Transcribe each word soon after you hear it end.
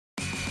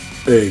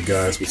Hey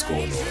guys, what's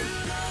going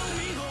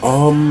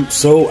on?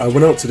 So I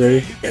went out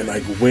today and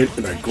I went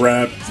and I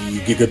grabbed the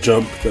Giga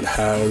Jump that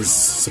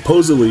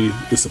supposedly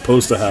is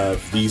supposed to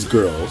have these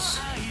girls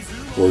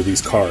or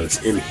these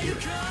cars in here.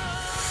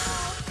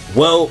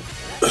 Well,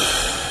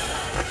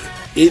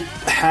 it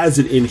has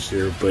it in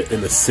here, but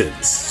in a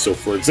sense. So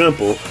for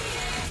example,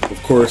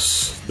 of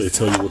course, they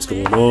tell you what's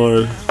going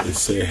on. They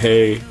say,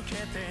 hey,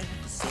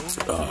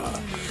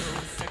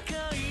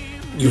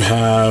 you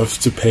have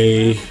to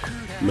pay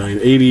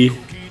 $9.80,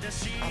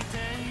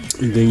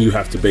 and then you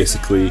have to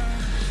basically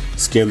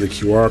scan the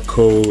QR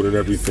code and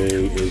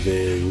everything, and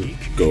then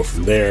go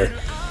from there.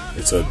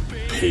 It's on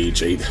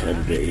page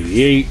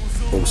 888.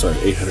 Oh, I'm sorry,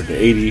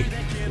 880.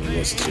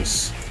 Let's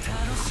just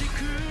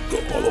go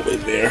all the way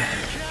there.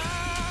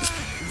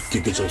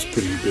 Giga Jump's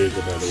pretty big,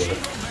 by the way.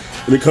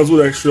 And it comes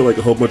with extra, like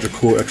a whole bunch of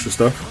cool extra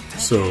stuff.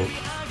 So,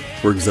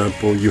 for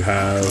example, you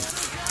have,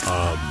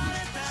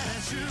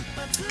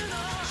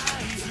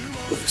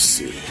 let's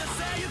see,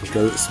 I've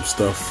got some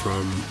stuff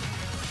from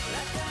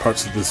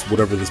parts of this,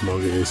 whatever this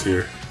manga is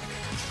here.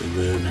 And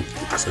then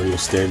some little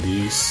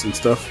standees and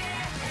stuff,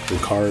 and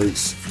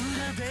cards.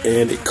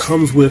 And it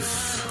comes with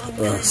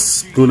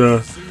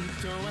Sukuna,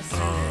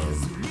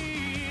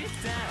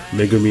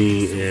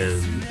 Megumi,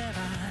 and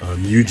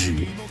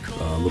Yuji.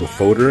 Little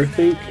folder, I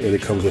think, and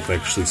it comes with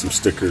actually some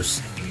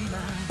stickers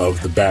of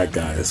the bad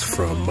guys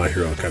from My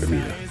Hero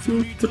Academia,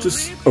 which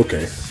is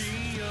okay.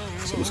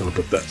 So I'm just gonna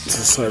put that to the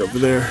side over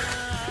there,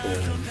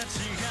 and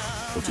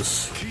we'll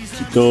just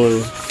keep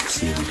going.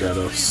 See what we got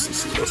else. Let's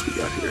see what else we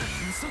got here.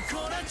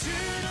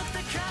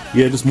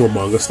 Yeah, just more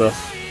manga stuff.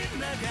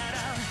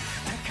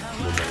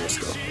 More manga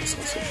stuff. That's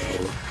also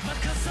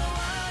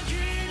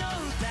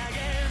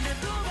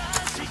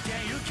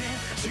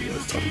yeah,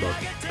 let's talk about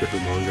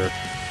different manga.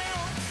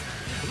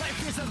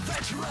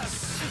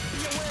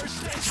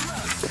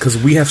 Because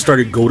we have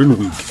started Golden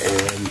Week,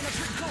 and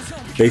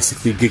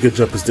basically Giga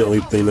Jump is the only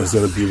thing that's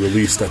going to be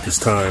released at this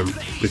time,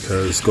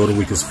 because Golden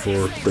Week is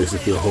for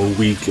basically a whole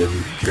week and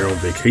they're on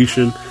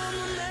vacation,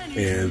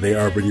 and they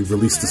already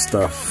released the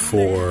stuff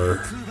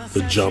for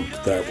the Jump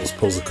that was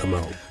supposed to come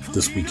out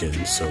this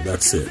weekend, so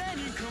that's it.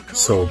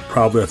 So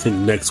probably I think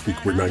next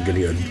week we're not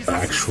getting an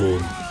actual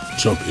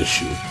Jump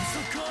issue,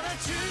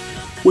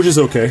 which is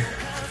okay,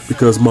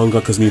 because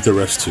mangakas need to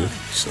rest too.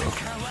 So,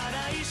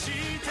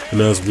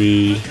 and as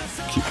we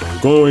keep on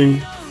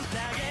going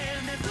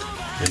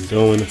and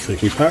going, I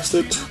think we passed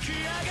it,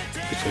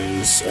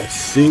 because I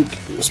think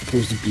it was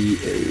supposed to be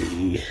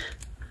a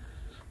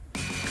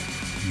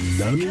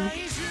Nami.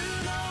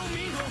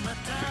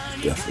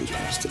 Definitely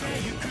passed it.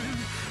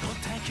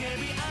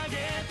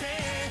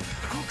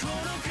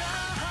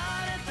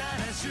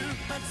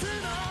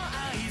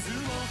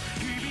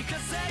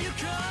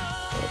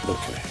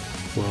 Okay,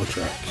 we're on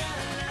track.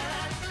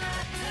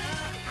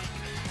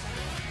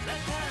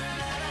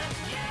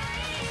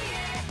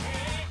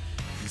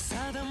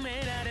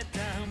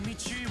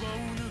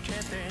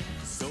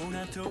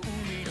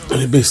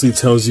 And it basically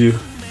tells you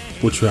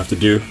what you have to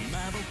do.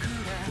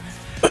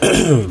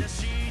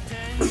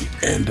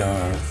 And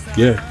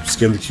yeah,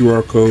 scan the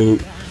QR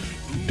code,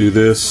 do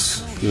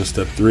this, then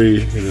step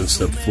 3, and then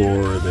step 4,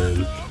 and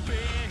then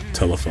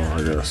telephone,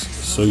 I guess.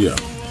 So yeah.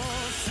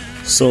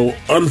 So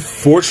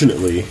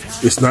unfortunately,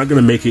 it's not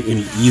going to make it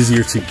any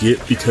easier to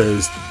get,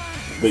 because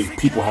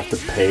people have to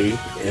pay,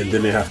 and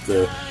then they have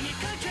to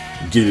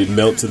get it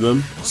mailed to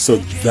them. So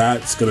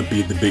that's going to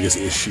be the biggest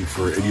issue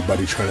for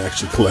anybody trying to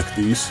actually collect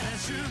these.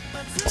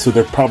 So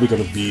they're probably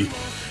going to be,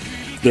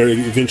 they're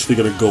eventually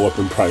going to go up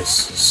in price.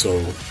 So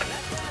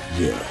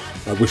yeah,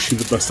 I wish you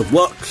the best of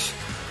luck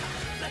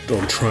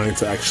on trying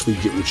to actually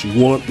get what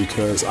you want,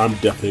 because I'm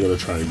definitely going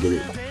to try and get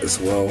it as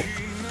well.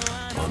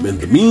 In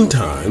the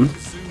meantime,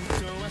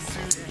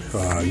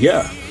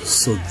 yeah,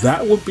 so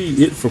that would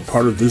be it for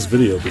part of this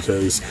video,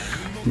 because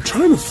I'm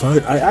trying to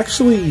find,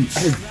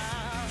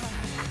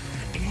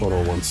 hold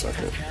on one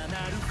second.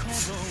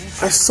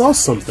 I saw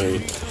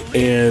something,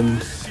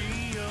 and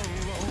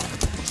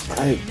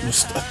I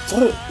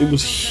thought it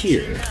was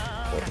here.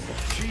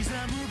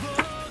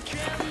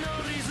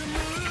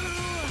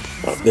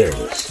 Oh, there it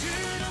is.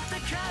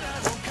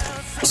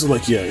 So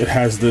like, yeah, it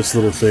has this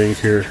little thing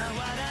here,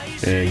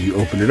 and you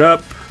open it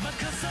up,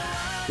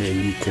 and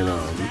you can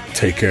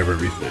take care of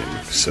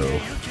everything. So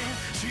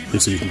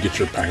you can get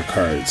your pack of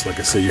cards. Like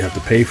I said, you have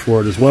to pay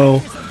for it as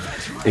well,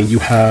 and you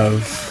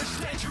have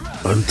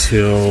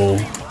until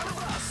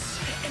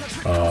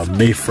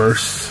May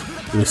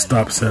 1st, and it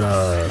stops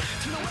at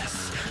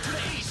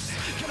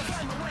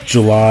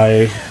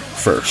July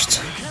 1st.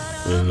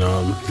 And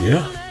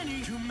yeah,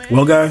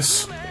 well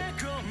guys,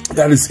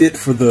 that is it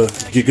for the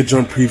Giga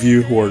Jump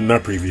preview, or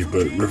not preview,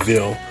 but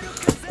reveal.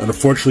 And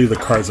unfortunately, the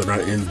cards are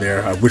not in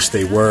there. I wish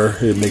they were.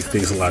 It'd make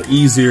things a lot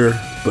easier,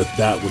 but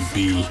that would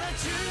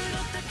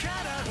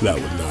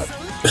not,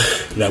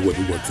 that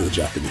wouldn't work for the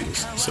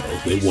Japanese. So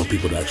they want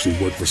people to actually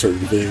work for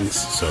certain things.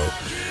 So,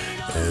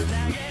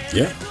 and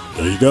yeah,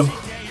 there you go.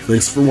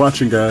 Thanks for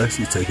watching, guys.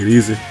 You take it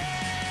easy.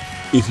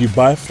 If you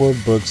buy 4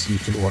 books, you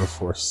can order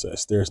 4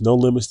 sets. There's no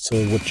limits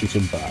to what you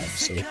can buy.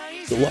 So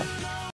good luck.